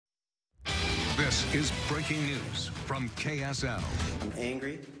This is breaking news from KSL. I'm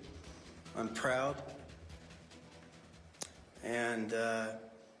angry, I'm proud, and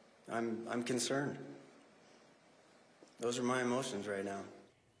I'm concerned. Those are my emotions right now.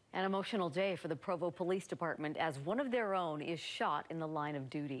 An emotional day for the Provo Police Department as one of their own is shot in the line of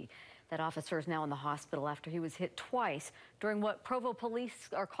duty. That officer is now in the hospital after he was hit twice during what Provo police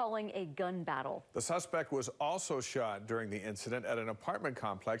are calling a gun battle. The suspect was also shot during the incident at an apartment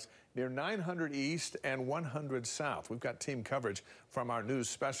complex near 900 East and 100 South. We've got team coverage from our news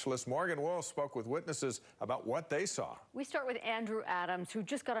specialist. Morgan Wolf spoke with witnesses about what they saw. We start with Andrew Adams, who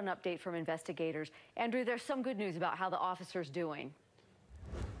just got an update from investigators. Andrew, there's some good news about how the officer's doing.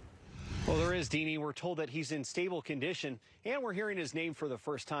 Well, there is, Deanie. We're told that he's in stable condition, and we're hearing his name for the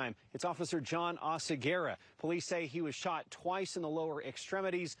first time. It's Officer John Oseguera. Police say he was shot twice in the lower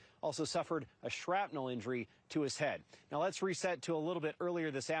extremities, also suffered a shrapnel injury to his head. Now, let's reset to a little bit earlier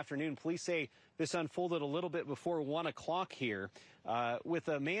this afternoon. Police say this unfolded a little bit before 1 o'clock here, with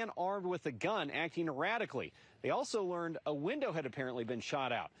a man armed with a gun acting erratically. They also learned a window had apparently been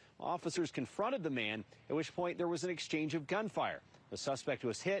shot out. Officers confronted the man, at which point there was an exchange of gunfire. The suspect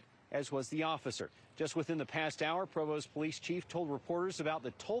was hit, as was the officer. Just within the past hour, Provo's police chief told reporters about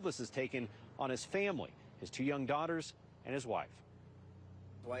the toll this has taken on his family, his 2 young daughters, and his wife.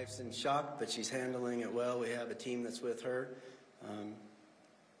 His wife's in shock, but she's handling it well. We have a team that's with her.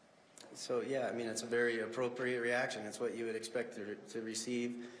 So, yeah, I mean, it's a very appropriate reaction. It's what you would expect to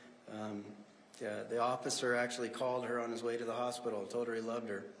receive. Yeah, the officer actually called her on his way to the hospital, told her he loved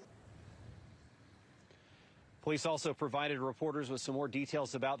her. Police also provided reporters with some more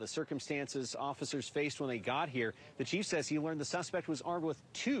details about the circumstances officers faced when they got here. The chief says he learned the suspect was armed with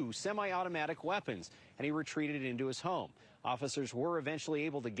 2 semi-automatic weapons, and he retreated into his home. Officers were eventually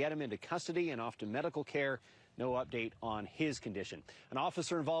able to get him into custody and off to medical care. No update on his condition. An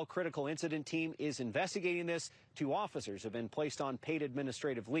officer-involved critical incident team is investigating this. 2 officers have been placed on paid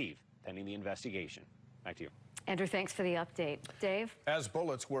administrative leave pending the investigation. Back to you. Andrew, thanks for the update. Dave? As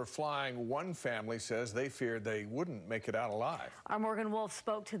bullets were flying, one family says they feared they wouldn't make it out alive. Our Morgan Wolf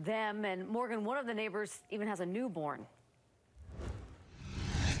spoke to them, and Morgan, one of the neighbors even has a newborn.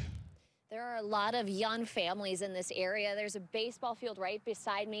 There are a lot of young families in this area. There's a baseball field right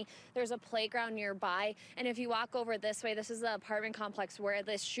beside me. There's a playground nearby. And if you walk over this way, this is the apartment complex where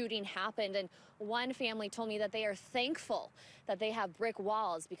this shooting happened. And one family told me that they are thankful that they have brick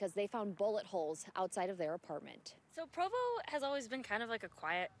walls because they found bullet holes outside of their apartment. So Provo has always been kind of like a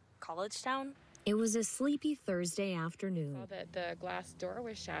quiet college town. It was a sleepy Thursday afternoon. Saw that the glass door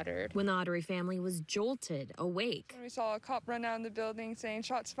was shattered. When the Audrey family was jolted awake. We saw a cop run out of the building saying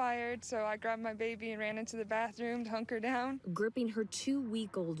shots fired, so I grabbed my baby and ran into the bathroom to hunker down. Gripping her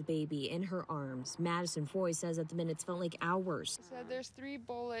 2-week-old baby in her arms, Madison Foy says that the minutes felt like hours. She said there's 3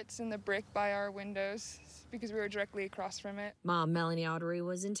 bullets in the brick by our windows because we were directly across from it. Mom Melanie Audrey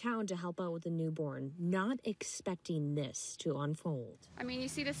was in town to help out with the newborn, not expecting this to unfold. I mean, you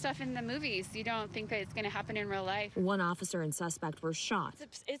see this stuff in the movies. You don't think that it's going to happen in real life. One officer and suspect were shot.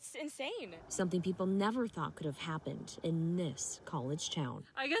 It's insane. Something people never thought could have happened in this college town.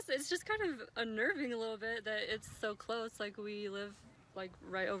 I guess it's just kind of unnerving a little bit that it's so close. Like, we live like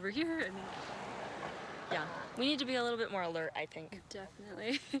right over here, and yeah, we need to be a little bit more alert, I think.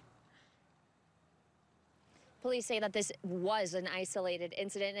 Definitely. Police say that this was an isolated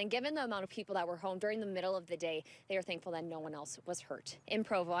incident, and given the amount of people that were home during the middle of the day, they are thankful that no one else was hurt. In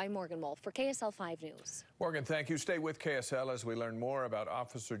Provo, I'm Morgan Wolf for KSL 5 News. Morgan, thank you. Stay with KSL as we learn more about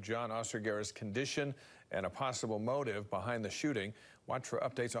Officer John Oseguera's condition and a possible motive behind the shooting. Watch for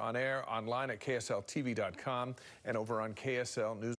updates on air, online at KSLTV.com, and over on KSL News.